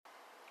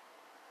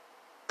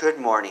Good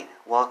morning.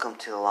 Welcome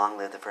to the Long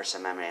Live the First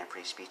Amendment and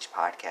Free Speech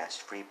podcast.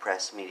 Free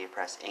Press Media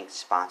Press Inc.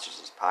 sponsors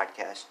this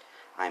podcast.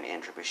 I'm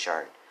Andrew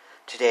Bouchard.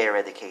 Today I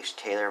read the case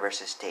Taylor v.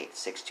 State,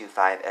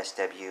 625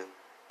 SW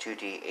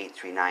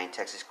 2D839,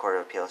 Texas Court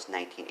of Appeals,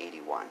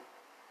 1981.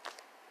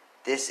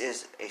 This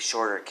is a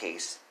shorter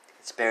case.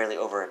 It's barely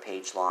over a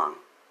page long,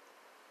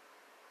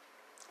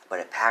 but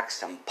it packs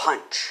some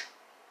punch.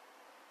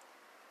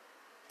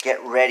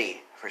 Get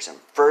ready for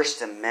some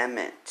First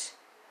Amendment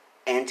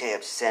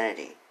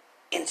anti-obscenity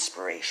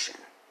inspiration.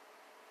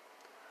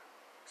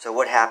 So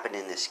what happened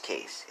in this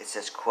case? It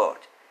says,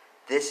 quote,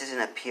 "This is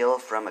an appeal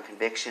from a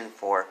conviction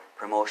for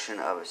promotion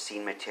of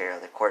obscene material.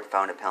 The court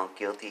found appellant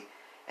guilty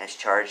as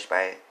charged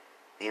by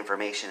the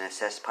information and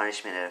assessed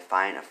punishment at a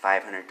fine of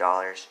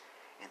 $500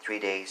 and 3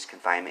 days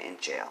confinement in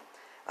jail.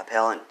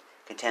 Appellant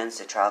contends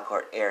the trial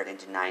court erred in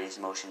denying his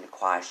motion to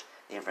quash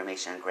the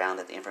information on the ground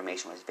that the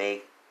information was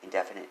vague,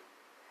 indefinite,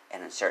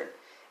 and uncertain,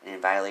 and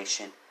in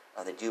violation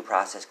of the Due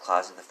Process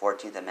Clause of the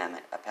 14th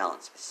Amendment.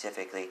 Appellant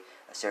specifically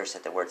asserts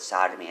that the word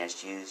sodomy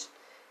as used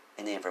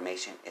in the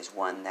information is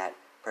one that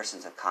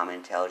persons of common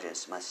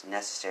intelligence must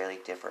necessarily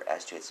differ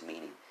as to its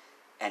meaning."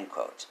 End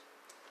quote.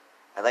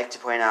 I'd like to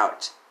point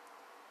out,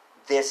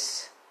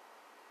 this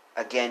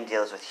again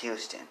deals with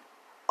Houston.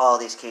 All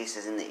these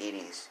cases in the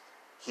 80s.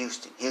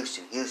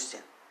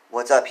 Houston.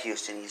 What's up,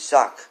 Houston? You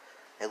suck.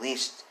 At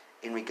least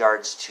in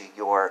regards to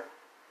your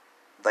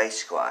vice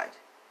squad.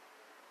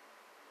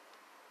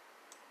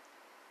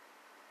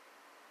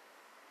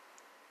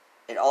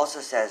 It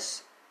also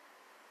says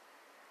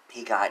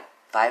he got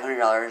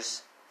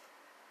 $500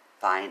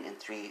 fine and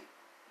 3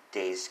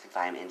 days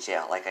confinement in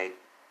jail. Like I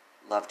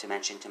love to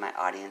mention to my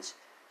audience,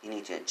 you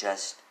need to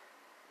adjust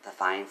the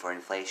fine for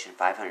inflation.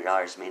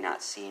 $500 may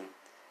not seem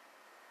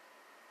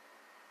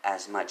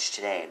as much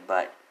today,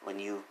 but when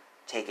you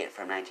take it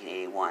from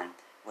 1981,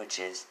 which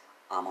is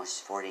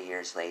almost 40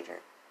 years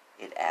later,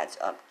 it adds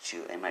up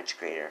to a much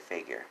greater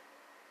figure.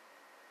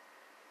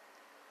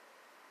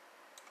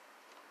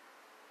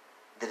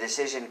 The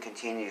decision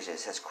continues. It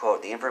says,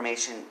 quote, "The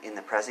information in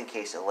the present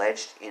case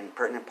alleged in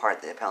pertinent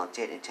part that the appellant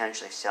did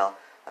intentionally sell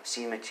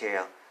obscene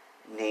material,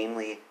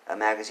 namely a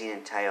magazine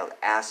entitled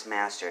Ass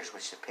Masters,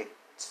 which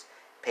depicts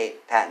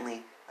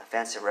patently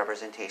offensive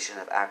representation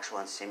of actual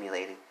and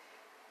simulated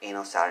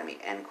anal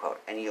sodomy," end quote.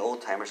 Any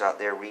old timers out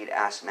there read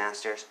Ass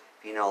Masters?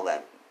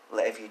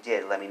 If you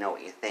did, let me know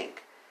what you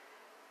think.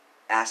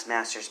 Ass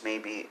Masters may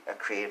be a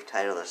creative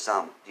title to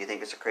some. Do you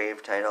think it's a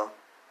creative title?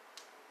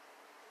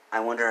 I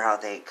wonder how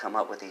they come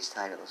up with these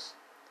titles.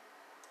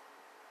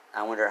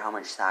 I wonder how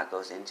much thought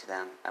goes into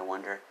them. I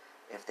wonder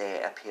if they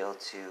appeal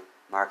to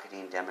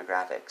marketing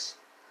demographics.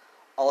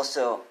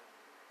 Also,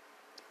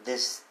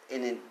 this,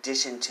 in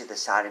addition to the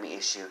sodomy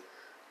issue,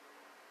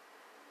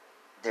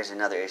 there's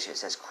another issue. It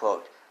says,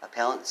 quote,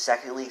 "Appellant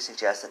secondly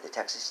suggests that the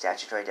Texas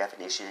statutory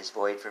definition is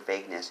void for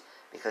vagueness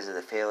because of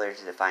the failure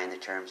to define the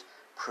terms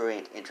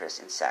prurient interest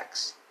in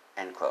sex,"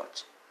 end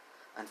quote.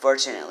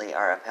 Unfortunately,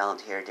 our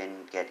appellant here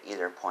didn't get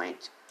either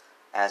point,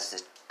 as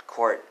the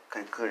court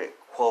concluded,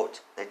 quote,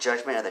 "The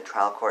judgment of the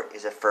trial court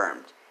is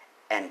affirmed,"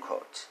 end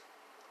quote.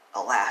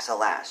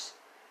 Alas,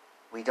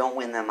 we don't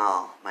win them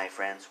all, my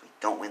friends. We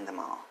don't win them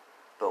all.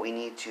 But we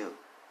need to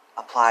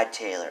applaud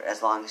Taylor,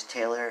 as long as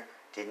Taylor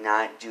did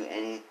not do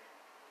any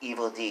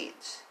evil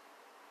deeds.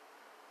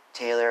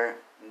 Taylor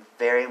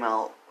very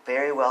well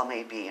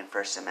may be in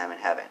First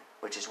Amendment heaven,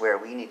 which is where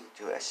we need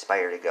to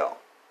aspire to go.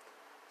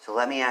 So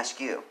let me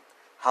ask you,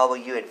 how will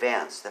you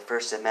advance the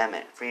First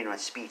Amendment, freedom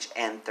of speech,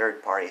 and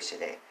third parties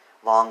today?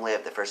 Long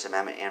live the First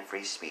Amendment and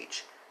free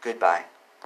speech. Goodbye.